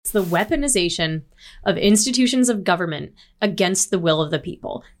It's the weaponization of institutions of government against the will of the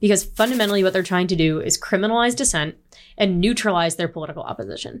people. Because fundamentally what they're trying to do is criminalize dissent and neutralize their political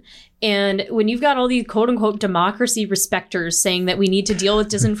opposition. And when you've got all these quote unquote democracy respecters saying that we need to deal with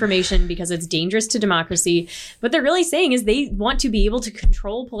disinformation because it's dangerous to democracy, what they're really saying is they want to be able to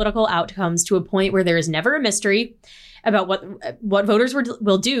control political outcomes to a point where there is never a mystery about what voters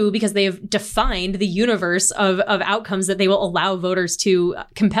will do, because they have defined the universe of outcomes that they will allow voters to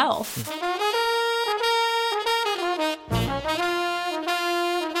compel.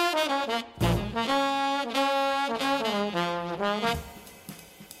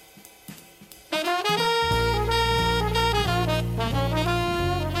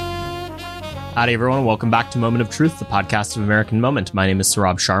 Howdy, everyone. Welcome back to Moment of Truth, the podcast of American Moment. My name is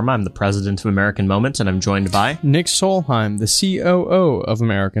Saurabh Sharma. I'm the president of American Moment, and I'm joined by Nick Solheim, the COO of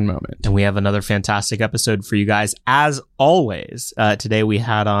American Moment. And we have another fantastic episode for you guys. As always, today we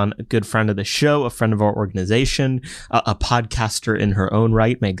had on a good friend of the show, a friend of our organization, a podcaster in her own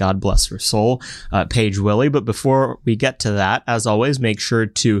right. May God bless her soul, Paige Willie. But before we get to that, as always, make sure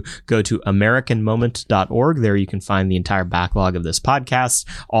to go to AmericanMoment.org. There you can find the entire backlog of this podcast,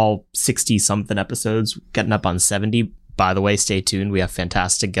 all 60-something episodes, getting up on 70. By the way, stay tuned. We have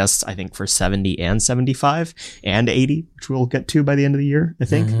fantastic guests, I think, for 70 and 75 and 80, which we'll get to by the end of the year, I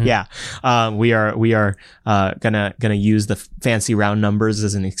think. Mm-hmm. Yeah. We are gonna use the fancy round numbers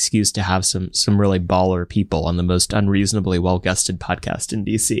as an excuse to have some really baller people on the most unreasonably well-guested podcast in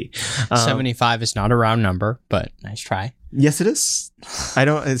DC. 75 is not a round number, but nice try. Yes, it is.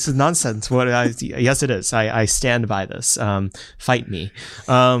 This is nonsense. Yes, it is. I stand by this. Fight me.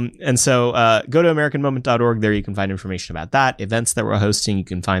 And so, go to AmericanMoment.org. There you can find information about that, events that we're hosting. You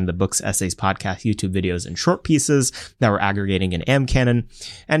can find the books, essays, podcasts, YouTube videos, and short pieces that we're aggregating in AmCanon,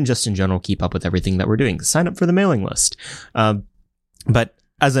 and just in general, keep up with everything that we're doing. Sign up for the mailing list. But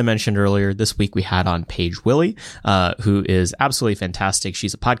as I mentioned earlier, this week we had on Paige Willie, who is absolutely fantastic.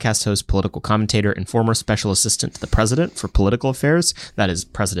 She's a podcast host, political commentator, and former special assistant to the president for political affairs. That is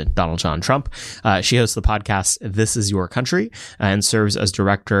President Donald John Trump. She hosts the podcast This Is Your Country and serves as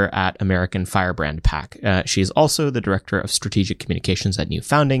director at American Firebrand PAC. She is also the director of strategic communications at New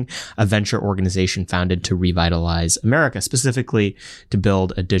Founding, a venture organization founded to revitalize America, specifically to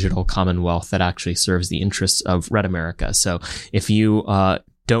build a digital commonwealth that actually serves the interests of Red America. So if you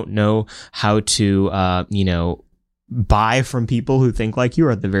don't know how to, buy from people who think like you,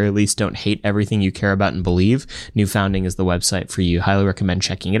 or at the very least don't hate everything you care about and believe, New Founding is the website for you. Highly recommend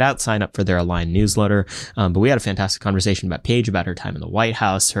checking it out. Sign up for their Aligned newsletter. But we had a fantastic conversation about Paige, about her time in the White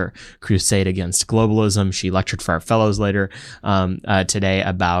House, her crusade against globalism. She lectured for our fellows later today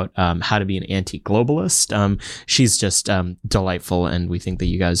about how to be an anti-globalist. She's just delightful, and we think that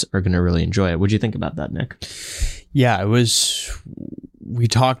you guys are going to really enjoy it. What'd you think about that, Nick? Yeah, we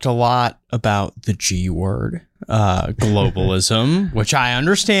talked a lot about the G word, globalism, which I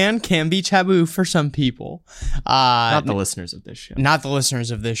understand can be taboo for some people. Not the listeners of this show. Not the listeners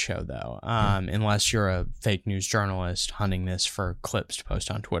of this show, though, unless you're a fake news journalist hunting this for clips to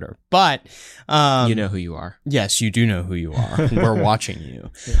post on Twitter. But you know who you are. Yes, you do know who you are. We're watching you.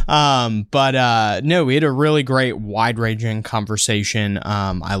 No, we had a really great, wide-ranging conversation.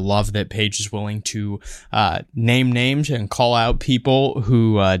 I love that Paige is willing to name names and call out people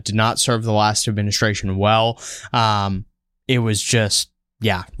who did not serve the last administration well. It was just,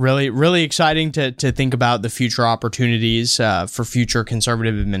 really, really exciting to think about the future opportunities for future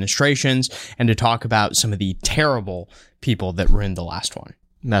conservative administrations, and to talk about some of the terrible people that ruined the last one.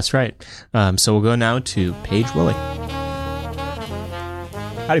 That's right. So we'll go now to Paige Willie.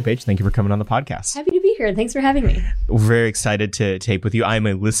 Howdy, Paige. Thank you for coming on the podcast. Happy to be here. Thanks for having me. We're very excited to tape with you. I'm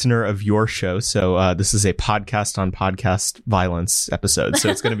a listener of your show, so this is a podcast on podcast violence episode. So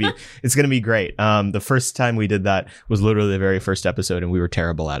it's gonna be great. The first time we did that was literally the very first episode, and we were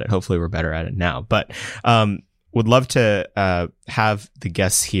terrible at it. Hopefully, we're better at it now. But would love to have the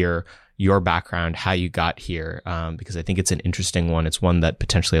guests hear your background, how you got here, because I think it's an interesting one. It's one that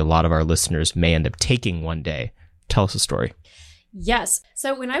potentially a lot of our listeners may end up taking one day. Tell us a story. Yes.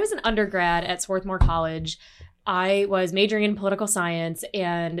 So when I was an undergrad at Swarthmore College, I was majoring in political science,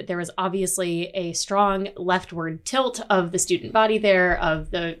 and there was obviously a strong leftward tilt of the student body there,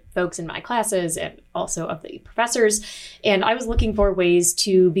 of the folks in my classes, and also of the professors. And I was looking for ways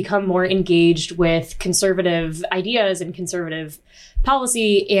to become more engaged with conservative ideas and conservative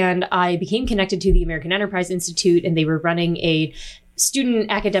policy. And I became connected to the American Enterprise Institute, and they were running a student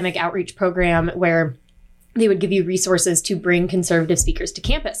academic outreach program where they would give you resources to bring conservative speakers to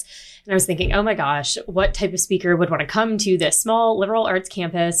campus. And I was thinking, oh my gosh, what type of speaker would want to come to this small liberal arts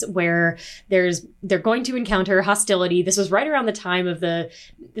campus where they're going to encounter hostility? This was right around the time of this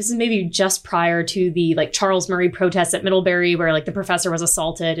is maybe just prior to the like Charles Murray protests at Middlebury, where like the professor was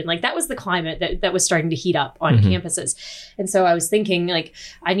assaulted. And like that was the climate that was starting to heat up on campuses. And so I was thinking, like,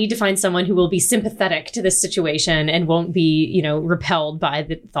 I need to find someone who will be sympathetic to this situation and won't be, you know, repelled by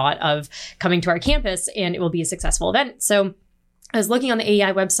the thought of coming to our campus, and it will be a successful event. So I was looking on the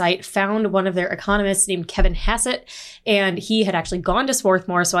AEI website, found one of their economists named Kevin Hassett, and he had actually gone to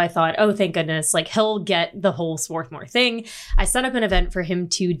Swarthmore. So I thought, oh, thank goodness, like he'll get the whole Swarthmore thing. I set up an event for him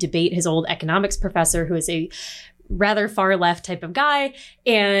to debate his old economics professor, who is a rather far left type of guy,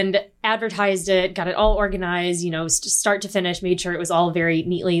 and advertised it, got it all organized, you know, start to finish, made sure it was all very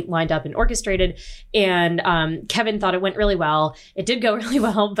neatly lined up and orchestrated. And Kevin thought it went really well. It did go really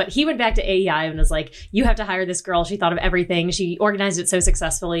well, but he went back to AEI and was like, you have to hire this girl. She thought of everything. She organized it so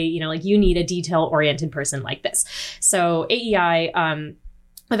successfully. You know, like, you need a detail-oriented person like this. So AEI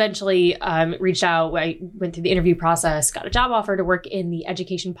eventually reached out. I went through the interview process, got a job offer to work in the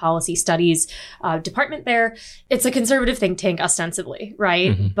Education Policy Studies department there. It's a conservative think tank, ostensibly,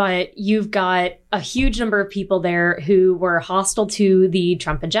 right? Mm-hmm. But you've got a huge number of people there who were hostile to the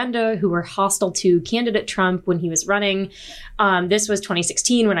Trump agenda, who were hostile to candidate Trump when he was running. This was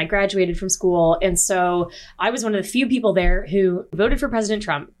 2016 when I graduated from school. And so I was one of the few people there who voted for President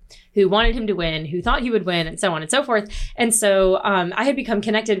Trump, who wanted him to win, who thought he would win, and so on and so forth. And so I had become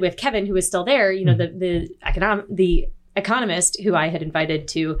connected with Kevin, who was still there, you know, the economist who I had invited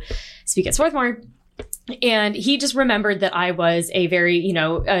to speak at Swarthmore. And he just remembered that I was a very, you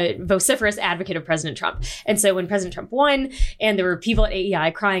know, vociferous advocate of President Trump. And so when President Trump won, and there were people at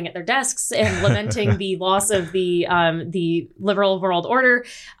AEI crying at their desks and lamenting the loss of the liberal world order,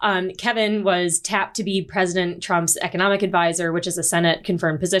 Kevin was tapped to be President Trump's economic advisor, which is a Senate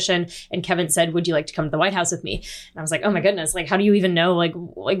confirmed position. And Kevin said, "Would you like to come to the White House with me?" And I was like, "Oh my goodness! Like, how do you even know? Like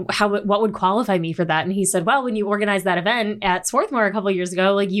what would qualify me for that?" And he said, "Well, when you organized that event at Swarthmore a couple of years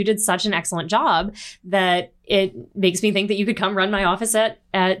ago, like, you did such an excellent job that it makes me think that you could come run my office at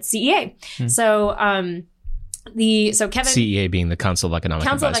CEA." So Kevin, CEA being the Council of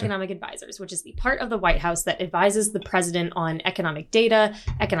Economic Advisors, which is the part of the White House that advises the president on economic data,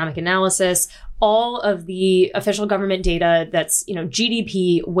 economic analysis, all of the official government data that's, you know,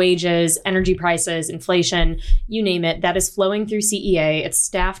 GDP, wages, energy prices, inflation, you name it, that is flowing through CEA. It's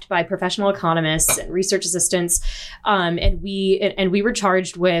staffed by professional economists and research assistants. And we were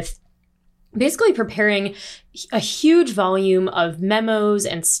charged with basically preparing a huge volume of memos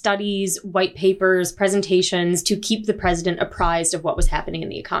and studies, white papers, presentations to keep the president apprised of what was happening in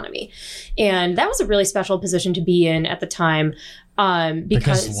the economy. And that was a really special position to be in at the time.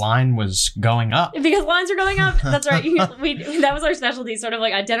 Because line was going up. Because lines are going up. That's right. That was our specialty, sort of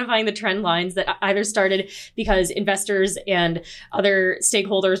like identifying the trend lines that either started because investors and other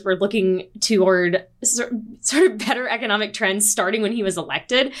stakeholders were looking toward sort of better economic trends starting when he was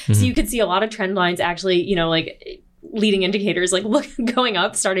elected. Mm-hmm. So you could see a lot of trend lines actually, you know, like leading indicators like going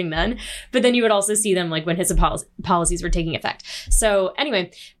up starting then. But then you would also see them like when his policies were taking effect. So anyway,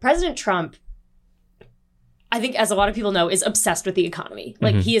 President Trump, I think, as a lot of people know, is obsessed with the economy.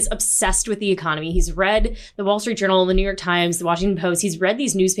 Like, he is obsessed with the economy. He's read the Wall Street Journal, the New York Times, the Washington Post. He's read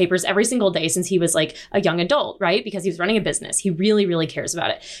these newspapers every single day since he was like a young adult, right? Because he was running a business. He really, really cares about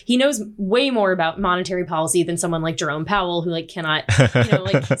it. He knows way more about monetary policy than someone like Jerome Powell, who like cannot, you know,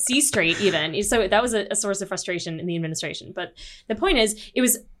 like see straight even. So that was a source of frustration in the administration. But the point is, it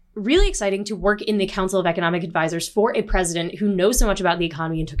was really exciting to work in the Council of Economic Advisors for a president who knows so much about the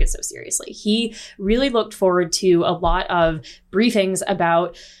economy and took it so seriously. He really looked forward to a lot of briefings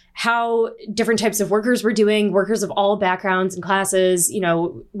about how different types of workers were doing, workers of all backgrounds and classes, you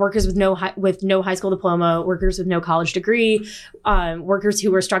know, workers with no high school diploma, workers with no college degree, workers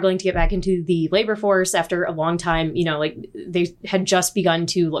who were struggling to get back into the labor force after a long time, you know, like they had just begun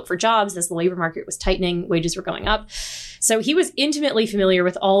to look for jobs as the labor market was tightening, wages were going up. So he was intimately familiar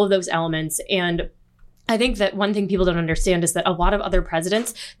with all of those elements. And I think that one thing people don't understand is that a lot of other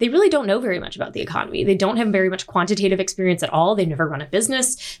presidents, they really don't know very much about the economy. They don't have very much quantitative experience at all. They never run a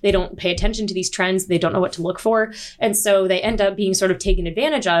business. They don't pay attention to these trends. They don't know what to look for. And so they end up being sort of taken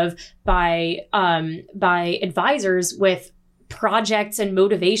advantage of by advisors with projects and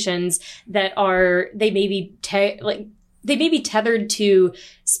motivations that are, they may be tethered to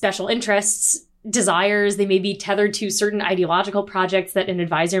special interests, desires. They may be tethered to certain ideological projects that an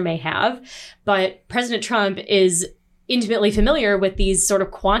advisor may have. But President Trump is intimately familiar with these sort of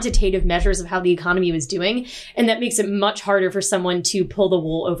quantitative measures of how the economy was doing. And that makes it much harder for someone to pull the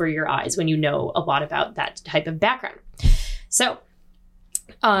wool over your eyes when you know a lot about that type of background. So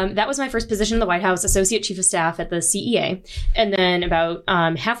That was my first position in the White House, associate chief of staff at the CEA. And then about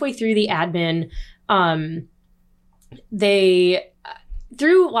halfway through the admin,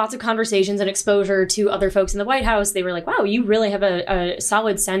 through lots of conversations and exposure to other folks in the White House, they were like, wow, you really have a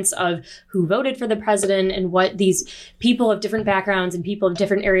solid sense of who voted for the president and what these people of different backgrounds and people of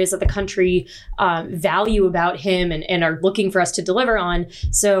different areas of the country value about him and are looking for us to deliver on.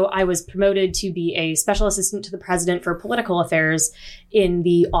 So I was promoted to be a special assistant to the president for political affairs in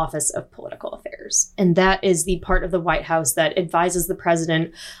the Office of Political Affairs. And that is the part of the White House that advises the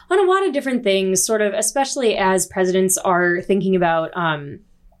president on a lot of different things, sort of, especially as presidents are thinking about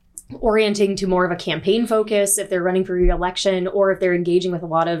orienting to more of a campaign focus if they're running for re-election, or if they're engaging with a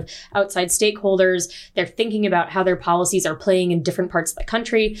lot of outside stakeholders. They're thinking about how their policies are playing in different parts of the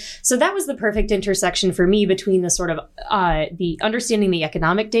country. So that was the perfect intersection for me between the sort of the understanding the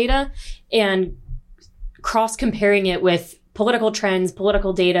economic data and cross-comparing it with political trends,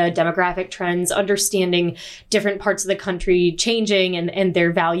 political data, demographic trends, understanding different parts of the country changing and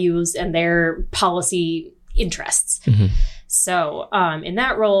their values and their policy interests. Mm-hmm. So in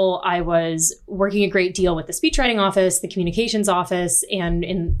that role, I was working a great deal with the speechwriting office, the communications office, and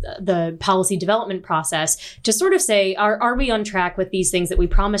in the policy development process to sort of say, are we on track with these things that we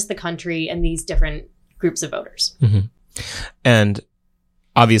promised the country and these different groups of voters? Mm-hmm. And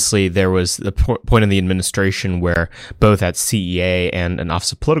obviously, there was the point in the administration where both at CEA and an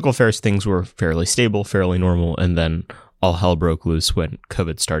Office of Political Affairs, things were fairly stable, fairly normal, and then all hell broke loose when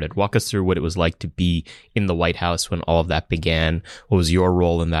COVID started. Walk us through what it was like to be in the White House when all of that began. What was your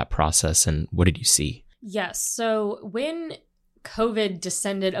role in that process, and what did you see? Yes. So when COVID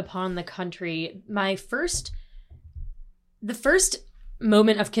descended upon the country, the first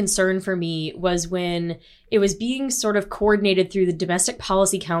moment of concern for me was when it was being sort of coordinated through the Domestic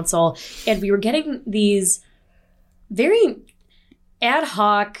Policy Council, and we were getting these very ad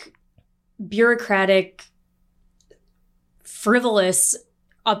hoc, bureaucratic, frivolous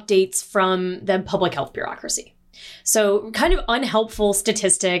updates from the public health bureaucracy. So kind of unhelpful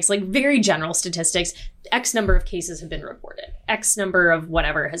statistics, like very general statistics. X number of cases have been reported. X number of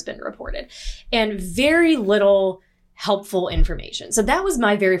whatever has been reported. And very little helpful information. So that was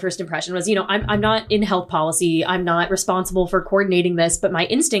my very first impression was, I'm not in health policy. I'm not responsible for coordinating this, but my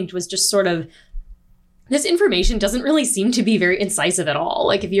instinct was just sort of, this information doesn't really seem to be very incisive at all.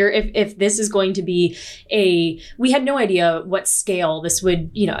 Like if this is going to be we had no idea what scale this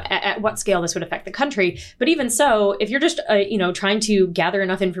would, at what scale this would affect the country. But even so, if you're just, trying to gather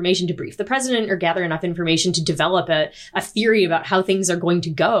enough information to brief the president or gather enough information to develop a theory about how things are going to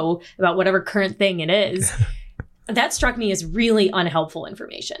go about whatever current thing it is, that struck me as really unhelpful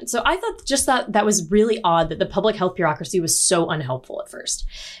information. So I thought that was really odd that the public health bureaucracy was so unhelpful at first.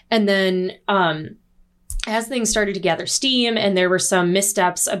 And then, as things started to gather steam and there were some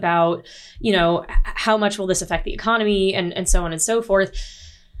missteps about, how much will this affect the economy and so on and so forth,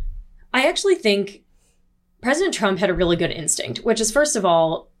 I actually think President Trump had a really good instinct, which is, first of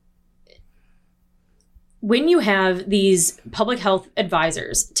all, when you have these public health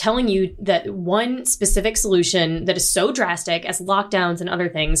advisors telling you that one specific solution that is so drastic as lockdowns and other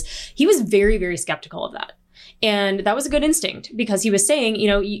things, he was very, very skeptical of that. And that was a good instinct because he was saying,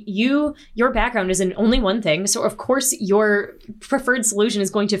 your background is in only one thing. So of course your preferred solution is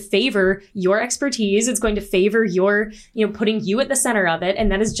going to favor your expertise. It's going to favor your, putting you at the center of it.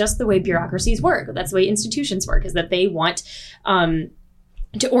 And that is just the way bureaucracies work. That's the way institutions work, is that they want,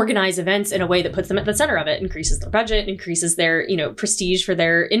 to organize events in a way that puts them at the center of it, increases their budget, increases their, prestige for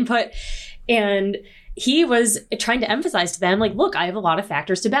their input. And he was trying to emphasize to them, like, look, I have a lot of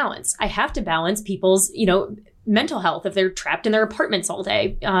factors to balance. I have to balance people's, mental health if they're trapped in their apartments all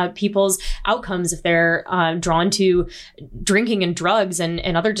day, people's outcomes if they're drawn to drinking and drugs and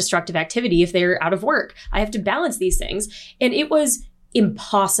other destructive activity if they're out of work. I have to balance these things. And it was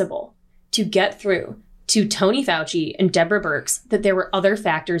impossible to get through to Tony Fauci and Deborah Birx that there were other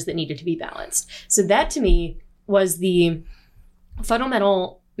factors that needed to be balanced. So that to me was the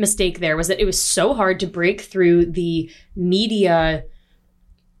fundamental mistake there, was that it was so hard to break through the media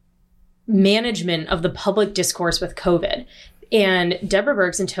management of the public discourse with COVID. And Deborah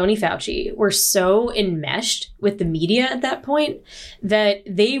Birx and Tony Fauci were so enmeshed with the media at that point that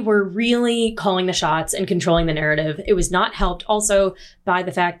they were really calling the shots and controlling the narrative. It was not helped also by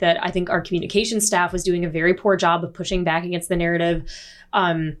the fact that I think our communications staff was doing a very poor job of pushing back against the narrative.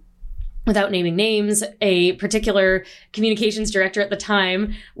 Without naming names, a particular communications director at the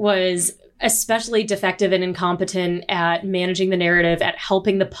time was especially defective and incompetent at managing the narrative, at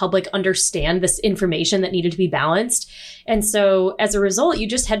helping the public understand this information that needed to be balanced. And so as a result, you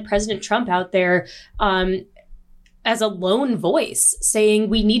just had President Trump out there as a lone voice saying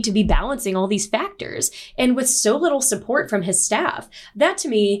we need to be balancing all these factors, and with so little support from his staff. That to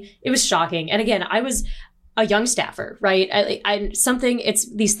me, it was shocking. And again, I was a young staffer, right?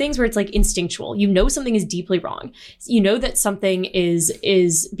 It's these things where it's like instinctual. You know something is deeply wrong. You know that something is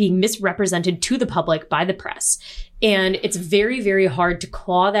being misrepresented to the public by the press. And it's very, very hard to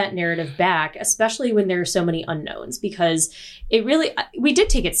claw that narrative back, especially when there are so many unknowns, because we did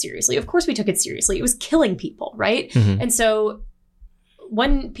take it seriously. Of course we took it seriously. It was killing people, right? Mm-hmm. And so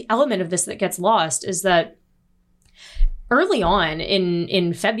one element of this that gets lost is that early on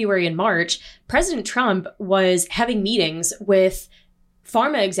in February and March, President Trump was having meetings with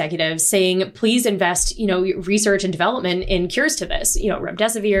pharma executives saying, please invest, research and development in cures to this,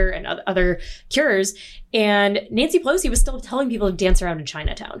 remdesivir and other cures. And Nancy Pelosi was still telling people to dance around in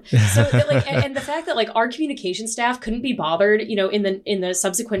Chinatown. So and the fact that our communication staff couldn't be bothered, in the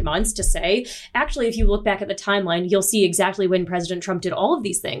subsequent months to say, actually, if you look back at the timeline, you'll see exactly when President Trump did all of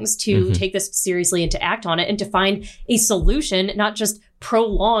these things to take this seriously and to act on it and to find a solution, not just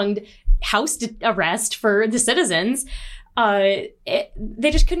prolonged house arrest for the citizens. They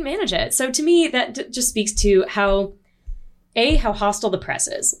just couldn't manage it. So to me, that just speaks to how hostile the press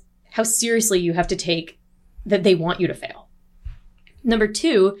is, how seriously you have to take that they want you to fail. Number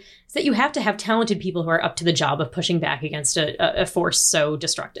two is that you have to have talented people who are up to the job of pushing back against a force so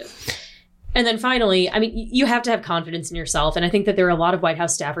destructive. And then finally, you have to have confidence in yourself. And I think that there are a lot of White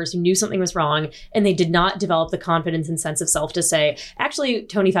House staffers who knew something was wrong and they did not develop the confidence and sense of self to say, actually,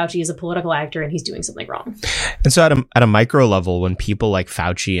 Tony Fauci is a political actor and he's doing something wrong. And so at a micro level, when people like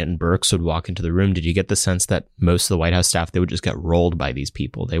Fauci and Birx would walk into the room, did you get the sense that most of the White House staff, they would just get rolled by these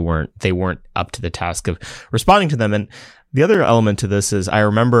people? They weren't up to the task of responding to them. And the other element to this is I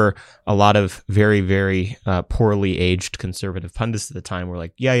remember a lot of very, very poorly aged conservative pundits at the time were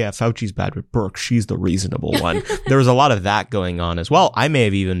like, yeah, Fauci's bad with Birx. She's the reasonable one. There was a lot of that going on as well. I may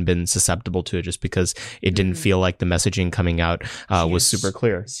have even been susceptible to it just because it didn't feel like the messaging coming out was super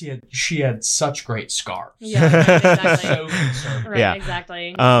clear. She had such great scarves. Yeah, exactly. So conservative. Right, yeah.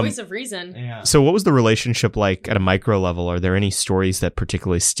 Exactly. Voice of reason. Yeah. So what was the relationship like at a micro level? Are there any stories that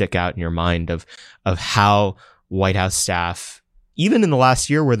particularly stick out in your mind of how White House staff, even in the last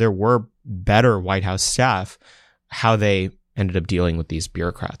year where there were better White House staff, how they ended up dealing with these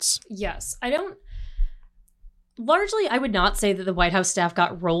bureaucrats? Yes. I would not say that the White House staff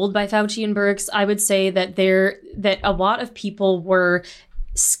got rolled by Fauci and Birx. I would say that that a lot of people were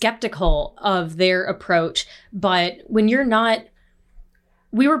skeptical of their approach. But when you're not,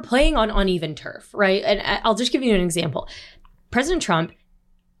 we were playing on uneven turf, right? And I'll just give you an example. President Trump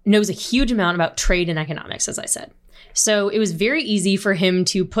knows a huge amount about trade and economics, as I said. So it was very easy for him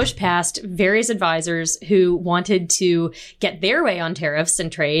to push past various advisors who wanted to get their way on tariffs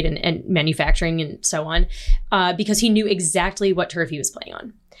and trade and manufacturing and so on, because he knew exactly what turf he was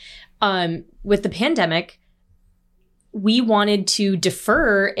playing on. With the pandemic, we wanted to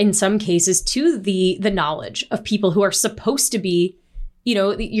defer in some cases to the knowledge of people who are supposed to be,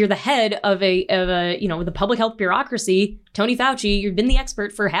 you're the head of the public health bureaucracy, Tony Fauci. You've been the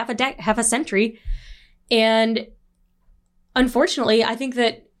expert for half a century. And unfortunately, I think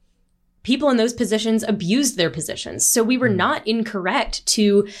that people in those positions abused their positions. So we were not incorrect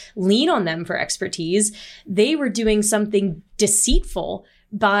to lean on them for expertise. They were doing something deceitful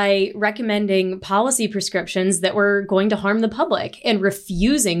by recommending policy prescriptions that were going to harm the public and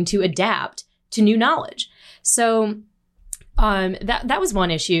refusing to adapt to new knowledge. So that was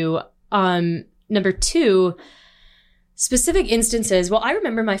one issue. Number two, specific instances. Well, I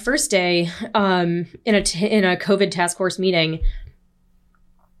remember my first day in a COVID task force meeting.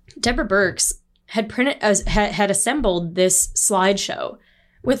 Deborah Birx had assembled this slideshow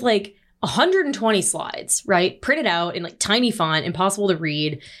with 120 slides, right, printed out in tiny font, impossible to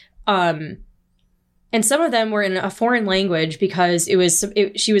read. And some of them were in a foreign language because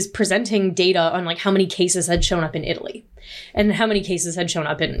she was presenting data on how many cases had shown up in Italy and how many cases had shown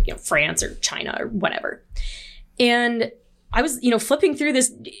up in France or China or whatever. And I was, flipping through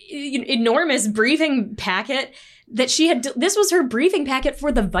this enormous briefing packet that she had. This was her briefing packet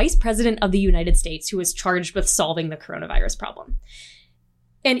for the Vice President of the United States, who was charged with solving the coronavirus problem.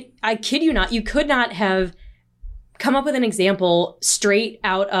 And I kid you not, you could not have come up with an example straight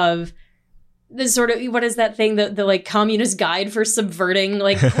out of this sort of, what is that thing, the communist guide for subverting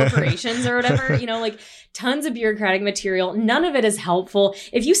corporations or whatever, tons of bureaucratic material. None of it is helpful.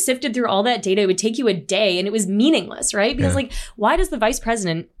 If you sifted through all that data, it would take you a day and it was meaningless, right? Because why does the vice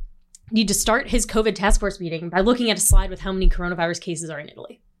president need to start his COVID task force meeting by looking at a slide with how many coronavirus cases are in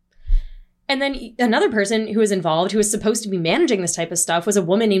Italy? And then another person who was involved, who was supposed to be managing this type of stuff, was a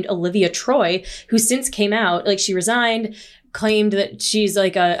woman named Olivia Troy, who since came out, like she resigned, claimed that she's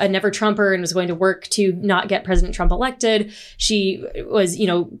like a never Trumper and was going to work to not get President Trump elected. She was,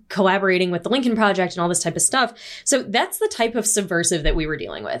 collaborating with the Lincoln Project and all this type of stuff. So that's the type of subversive that we were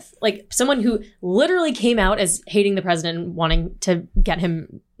dealing with. Like someone who literally came out as hating the president and wanting to get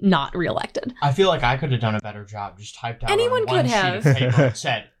him not reelected. I feel like I could have done a better job. Just typed out Anyone on one could have. sheet of paper and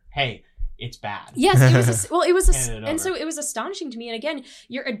said, hey, it's bad. Yes, so it was astonishing to me. And again,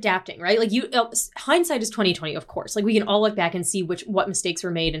 you're adapting, right? Like hindsight is 2020, of course. Like we can all look back and see what mistakes were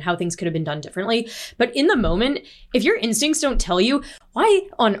made and how things could have been done differently. But in the moment, if your instincts don't tell you, why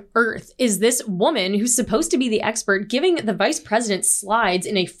on earth is this woman who's supposed to be the expert giving the vice president slides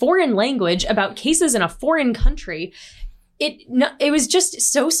in a foreign language about cases in a foreign country? It was just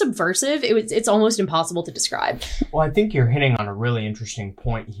so subversive. It's almost impossible to describe. Well, I think you're hitting on a really interesting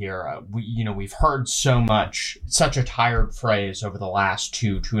point here. We've heard such a tired phrase over the last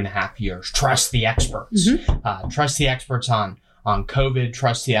 2.5 years. Trust the experts. Mm-hmm. Trust the experts on COVID.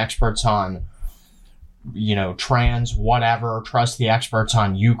 Trust the experts on trans, whatever. Trust the experts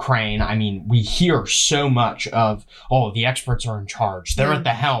on Ukraine. I mean, we hear so much of, the experts are in charge. They're at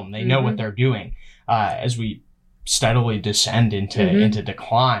the helm. They know what they're doing. As we steadily descend into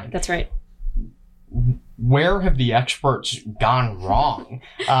decline. That's right. Where have the experts gone wrong?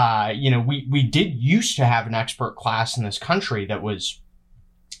 We did used to have an expert class in this country that was,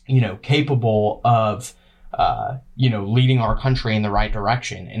 capable of, leading our country in the right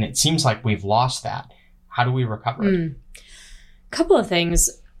direction. And it seems like we've lost that. How do we recover it? Couple of things.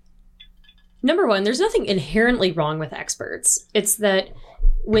 Number one, there's nothing inherently wrong with experts. It's that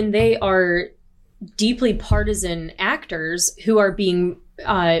when they are deeply partisan actors who are being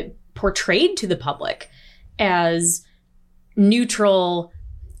portrayed to the public as neutral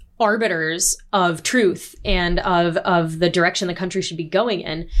arbiters of truth and of the direction the country should be going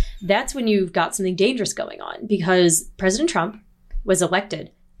in, that's when you've got something dangerous going on, because President Trump was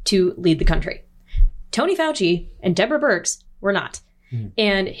elected to lead the country. Tony Fauci and Deborah Birx were not.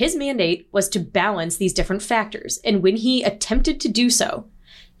 And his mandate was to balance these different factors. And when he attempted to do so,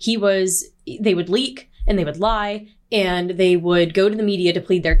 they would leak and they would lie and they would go to the media to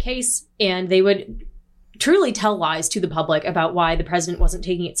plead their case, and they would truly tell lies to the public about why the president wasn't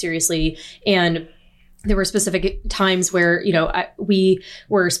taking it seriously. And there were specific times where, we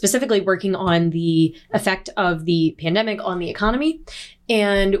were specifically working on the effect of the pandemic on the economy.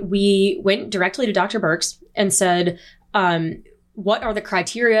 And we went directly to Dr. Birx and said, what are the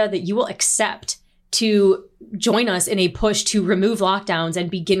criteria that you will accept to join us in a push to remove lockdowns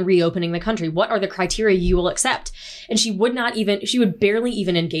and begin reopening the country? What are the criteria you will accept? And she would barely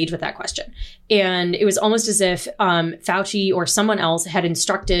even engage with that question. And it was almost as if Fauci or someone else had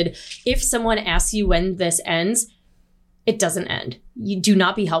instructed, if someone asks you when this ends, it doesn't end. You do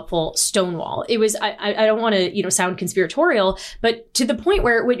not be helpful, stonewall. It was, I don't want to, sound conspiratorial, but to the point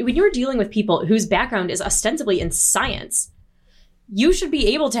where when you're dealing with people whose background is ostensibly in science, you should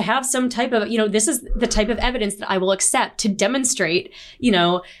be able to have some type of, this is the type of evidence that I will accept to demonstrate,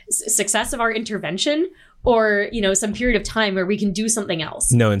 success of our intervention, or, some period of time where we can do something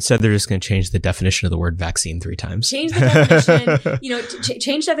else. No, instead they're just going to change the definition of the word vaccine 3 times. Change the definition,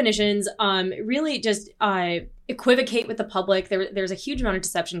 change definitions, really just equivocate with the public. There's a huge amount of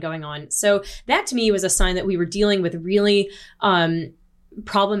deception going on. So that to me was a sign that we were dealing with really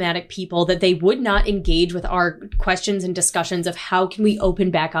problematic people, that they would not engage with our questions and discussions of how can we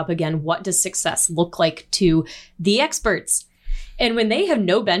open back up again? What does success look like to the experts? And when they have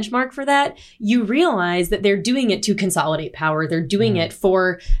no benchmark for that, you realize that they're doing it to consolidate power. They're doing it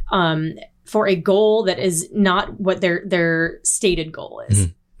for a goal that is not what their stated goal is.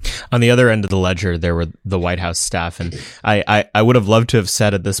 On the other end of the ledger, there were the White House staff. And I would have loved to have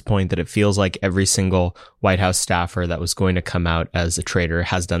said at this point that it feels like every single White House staffer that was going to come out as a traitor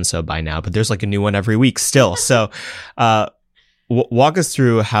has done so by now. But there's like a new one every week still. So walk us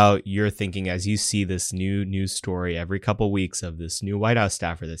through how you're thinking as you see this new news story every couple weeks of this new White House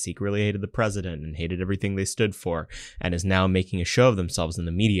staffer that secretly hated the president and hated everything they stood for and is now making a show of themselves in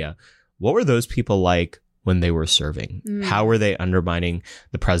the media. What were those people like when they were serving? How were they undermining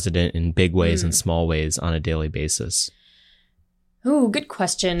the president in big ways and small ways on a daily basis? Oh, good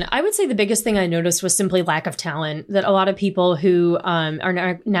question. I would say the biggest thing I noticed was simply lack of talent, that a lot of people who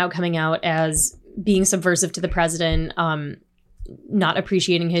are now coming out as being subversive to the president, not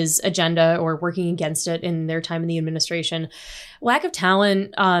appreciating his agenda or working against it in their time in the administration. Lack of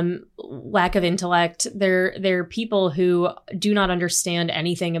talent, lack of intellect. They're people who do not understand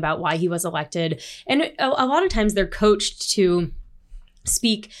anything about why he was elected. And a lot of times they're coached to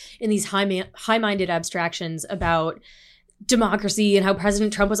speak in these high-minded abstractions about democracy and how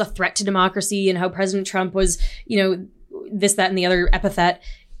President Trump was a threat to democracy and how President Trump was, this, that, and the other epithet.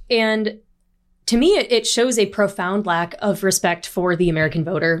 And to me, it shows a profound lack of respect for the American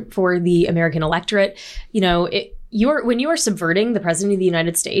voter, for the American electorate. When you are subverting the president of the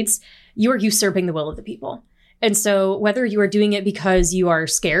United States, you are usurping the will of the people. And so whether you are doing it because you are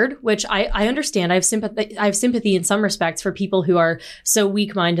scared, which I understand, I have sympathy in some respects for people who are so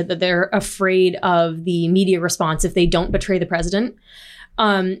weak-minded that they're afraid of the media response if they don't betray the president.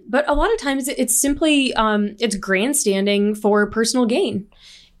 But a lot of times it's simply, it's grandstanding for personal gain.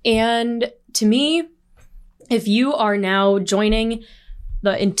 And to me, if you are now joining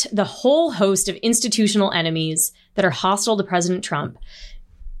the whole host of institutional enemies that are hostile to President Trump,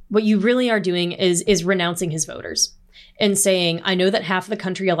 what you really are doing is renouncing his voters and saying, I know that half of the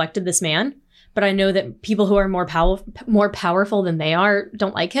country elected this man, but I know that people who are more powerful than they are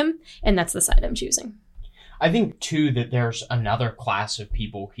don't like him. And that's the side I'm choosing. I think, too, that there's another class of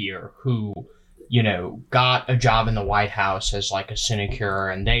people here who, got a job in the White House as like a sinecure,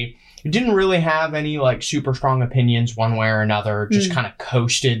 and they didn't really have any like super strong opinions one way or another, just kind of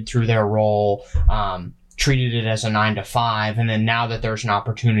coasted through their role, treated it as a 9-to-5. And then now that there's an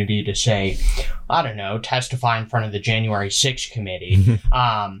opportunity to say, I don't know, testify in front of the January 6th committee,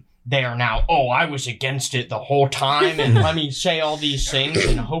 they are now, I was against it the whole time, and let me say all these things,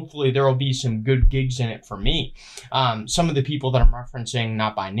 and hopefully there will be some good gigs in it for me. Some of the people that I'm referencing,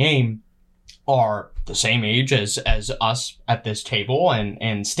 not by name, are the same age as us at this table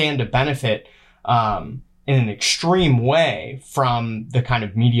and stand to benefit in an extreme way from the kind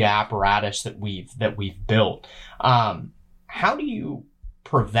of media apparatus that we've built. How do you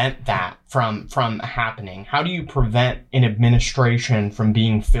prevent that from happening? How do you prevent an administration from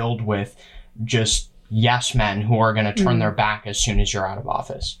being filled with just yes men who are going to turn their back as soon as you're out of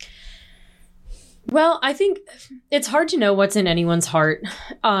office? Well, I think it's hard to know what's in anyone's heart.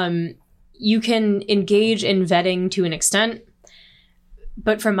 You can engage in vetting to an extent,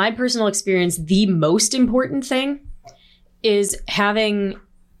 but from my personal experience, the most important thing is having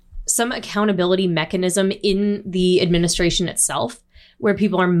some accountability mechanism in the administration itself, where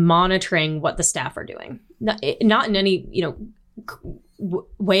people are monitoring what the staff are doing. Not in any,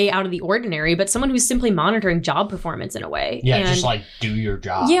 way out of the ordinary, but someone who's simply monitoring job performance in a way. Yeah, just like do your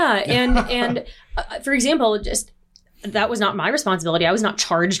job. Yeah, and for example, that was not my responsibility. I was not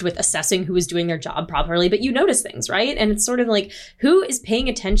charged with assessing who was doing their job properly, but you notice things, right? And it's sort of like, who is paying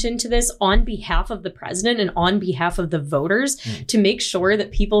attention to this on behalf of the president and on behalf of the voters to make sure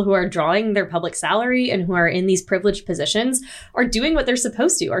that people who are drawing their public salary and who are in these privileged positions are doing what they're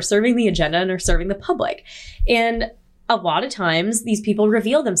supposed to, are serving the agenda and are serving the public. And a lot of times these people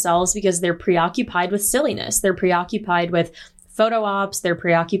reveal themselves because they're preoccupied with silliness. They're preoccupied with photo ops. They're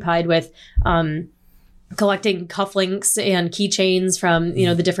preoccupied with, collecting cufflinks and keychains from,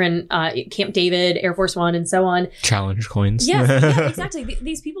 the different Camp David, Air Force One, and so on. Challenge coins. Yeah, exactly.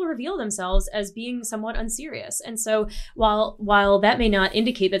 These people reveal themselves as being somewhat unserious. And so while that may not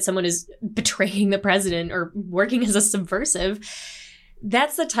indicate that someone is betraying the president or working as a subversive,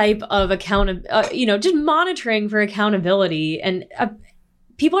 that's the type of just monitoring for accountability. And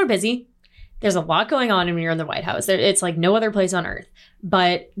people are busy. There's a lot going on when you're in the White House. It's like no other place on earth.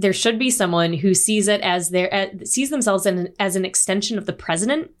 But there should be someone who sees it sees themselves as an extension of the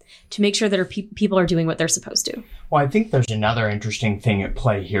president to make sure that people are doing what they're supposed to. Well, I think there's another interesting thing at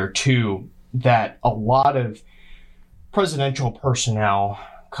play here, too, that a lot of presidential personnel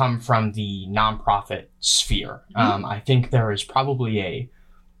come from the nonprofit sphere. I think there is probably a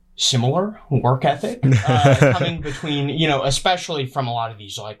similar work ethic coming between, especially from a lot of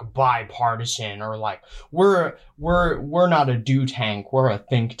these like bipartisan or like we're not a do tank, we're a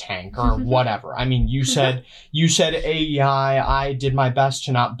think tank or whatever. I mean, you said AEI, I did my best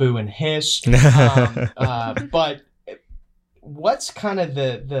to not boo and hiss. But what's kind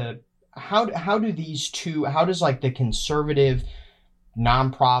of how does like the conservative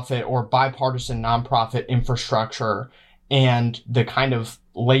nonprofit or bipartisan nonprofit infrastructure and the kind of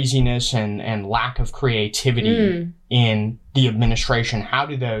laziness and lack of creativity in the administration, how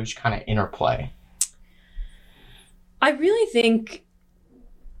do those kind of interplay? I really think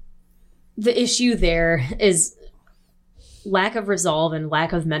the issue there is lack of resolve and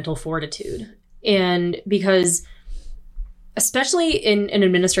lack of mental fortitude. And because, especially in an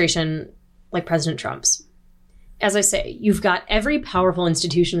administration like President Trump's, as I say, you've got every powerful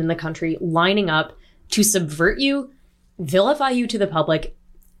institution in the country lining up to subvert you, vilify you to the public,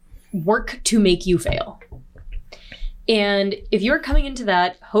 work to make you fail. And if you're coming into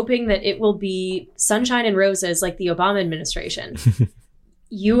that hoping that it will be sunshine and roses like the Obama administration,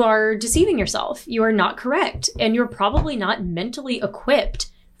 you are deceiving yourself. You are not correct. And you're probably not mentally equipped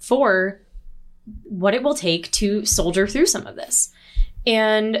for what it will take to soldier through some of this.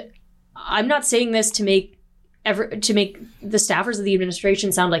 And I'm not saying this to make the staffers of the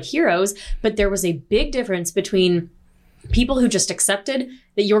administration sound like heroes, but there was a big difference between people who just accepted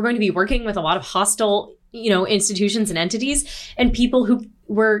that you're going to be working with a lot of hostile, institutions and entities, and people who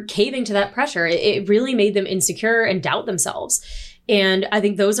were caving to that pressure. It really made them insecure and doubt themselves. And I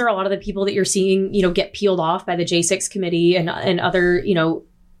think those are a lot of the people that you're seeing, get peeled off by the J6 committee and other,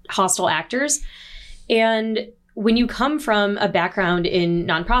 hostile actors. And when you come from a background in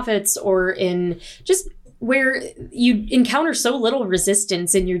nonprofits or in just where you encounter so little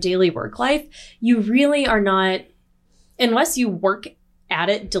resistance in your daily work life, you really are not, unless you work at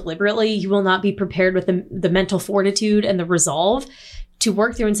it deliberately, you will not be prepared with the mental fortitude and the resolve to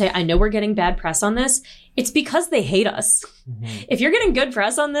work through and say, I know we're getting bad press on this. It's because they hate us. Mm-hmm. If you're getting good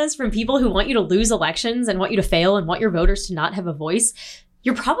press on this from people who want you to lose elections and want you to fail and want your voters to not have a voice,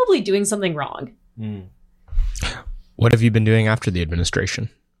 you're probably doing something wrong. Mm. What have you been doing after the administration?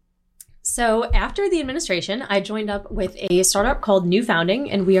 So after the administration, I joined up with a startup called New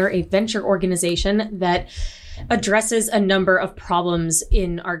Founding, and we are a venture organization that addresses a number of problems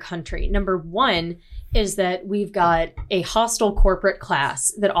in our country. Number one is that we've got a hostile corporate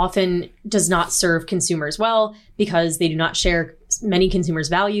class that often does not serve consumers well because they do not share many consumers'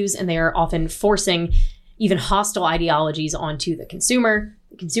 values, and they are often forcing even hostile ideologies onto the consumer.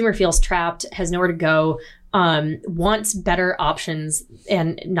 The consumer feels trapped, has nowhere to go, wants better options,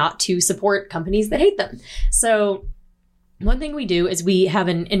 and not to support companies that hate them. So one thing we do is we have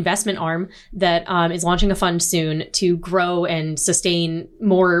an investment arm that is launching a fund soon to grow and sustain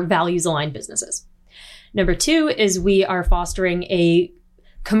more values-aligned businesses. Number two is we are fostering a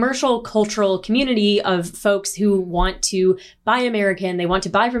commercial cultural community of folks who want to buy American. They want to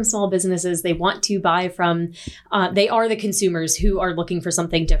buy from small businesses. They want to buy from, they are the consumers who are looking for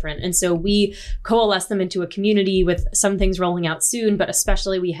something different. And so we coalesce them into a community with some things rolling out soon, but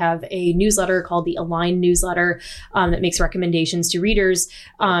especially we have a newsletter called the Align newsletter that makes recommendations to readers.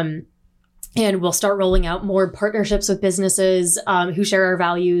 And we'll start rolling out more partnerships with businesses who share our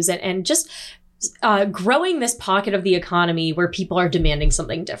values and just growing this pocket of the economy where people are demanding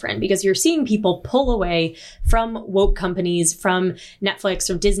something different, because you're seeing people pull away from woke companies, from Netflix,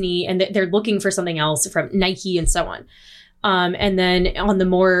 from Disney, and they're looking for something else, from Nike and so on. And then on the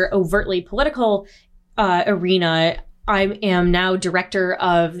more overtly political arena, I am now director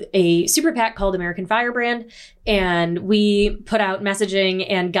of a super PAC called American Firebrand, and we put out messaging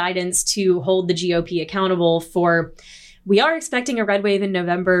and guidance to hold the GOP accountable for. We are expecting a red wave in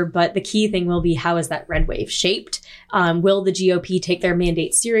November, but the key thing will be, how is that red wave shaped? Will the GOP take their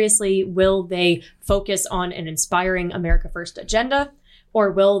mandate seriously? Will they focus on an inspiring America First agenda?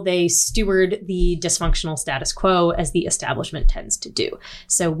 Or will they steward the dysfunctional status quo as the establishment tends to do?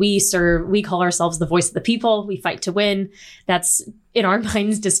 So we call ourselves the voice of the people. We fight to win. That's, in our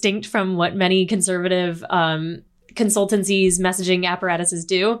minds, distinct from what many conservative consultancies, messaging apparatuses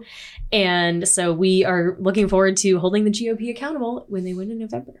do. And so we are looking forward to holding the GOP accountable when they win in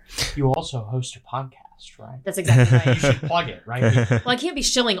November. You also host a podcast, right? That's exactly right. You should plug it, right? Well, I can't be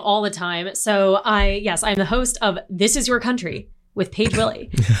shilling all the time. So I'm the host of This Is Your Country with Paige Willey,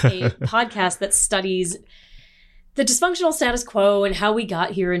 a podcast that studies the dysfunctional status quo and how we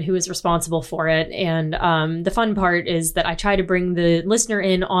got here and who is responsible for it. And the fun part is that I try to bring the listener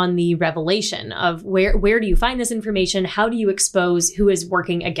in on the revelation of where do you find this information? How do you expose who is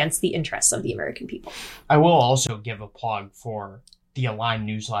working against the interests of the American people? I will also give a plug for the Align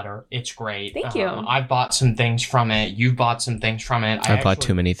newsletter. It's great. Thank you. I've bought some things from it. You've bought some things from it. I bought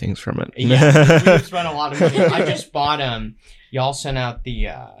too many things from it. Yeah, we've spent a lot of money. I just bought y'all sent out the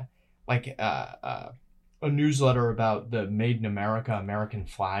a newsletter about the Made in America American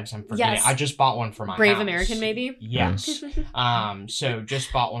flags. I'm forgetting. Yes. I just bought one for my Brave house. American, maybe? Yes. So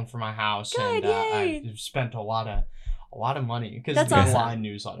just bought one for my house. Good, and I spent a lot of money because That's it's an awesome. Align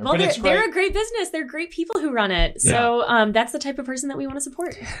newsletter. Well, but it's they're a great business. They're great people who run it. So that's the type of person that we want to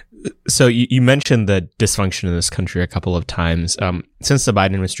support. So you mentioned the dysfunction in this country a couple of times. Since the Biden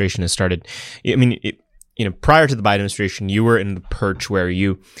administration has started, I mean, prior to the Biden administration, you were in the perch where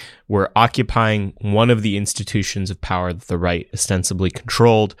you were occupying one of the institutions of power that the right ostensibly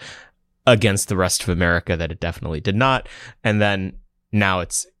controlled against the rest of America that it definitely did not. And then now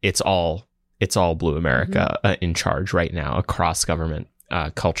it's all blue America in charge right now across government,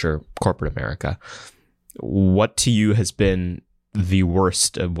 culture, corporate America. What to you has been the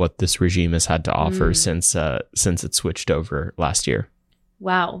worst of what this regime has had to offer since it switched over last year?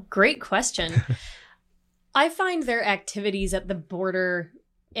 Wow, great question. I find their activities at the border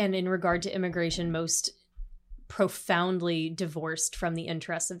and in regard to immigration, most profoundly divorced from the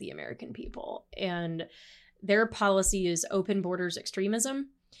interests of the American people. And their policy is open borders extremism.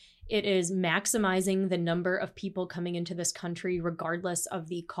 It is maximizing the number of people coming into this country, regardless of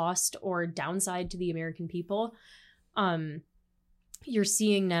the cost or downside to the American people. You're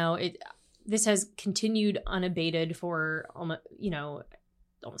seeing now this has continued unabated for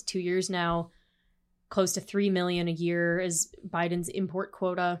almost 2 years now. Close to 3 million a year is Biden's import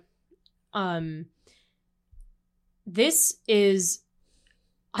quota.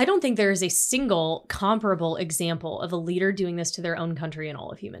 I don't think there is a single comparable example of a leader doing this to their own country in all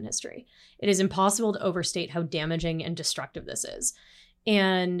of human history. It is impossible to overstate how damaging and destructive this is.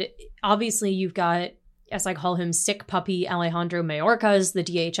 And obviously you've got, as I call him, sick puppy Alejandro Mayorkas, the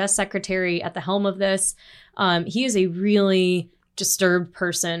DHS secretary, at the helm of this. He is a really disturbed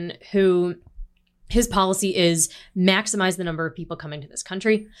person who... his policy is maximize the number of people coming to this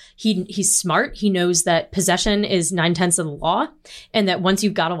country. He's smart. He knows that possession is 9/10 of the law, and that once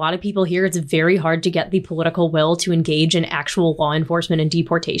you've got a lot of people here, it's very hard to get the political will to engage in actual law enforcement and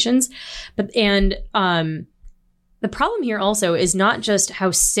deportations. The problem here also is not just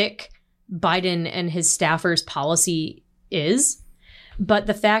how sick Biden and his staffers' policy is, but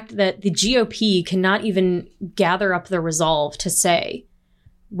the fact that the GOP cannot even gather up the resolve to say,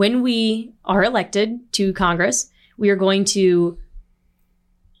 when we are elected to Congress, we are going to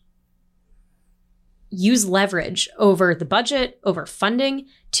use leverage over the budget, over funding,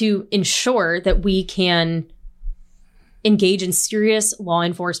 to ensure that we can engage in serious law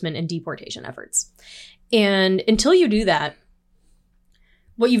enforcement and deportation efforts. And until you do that,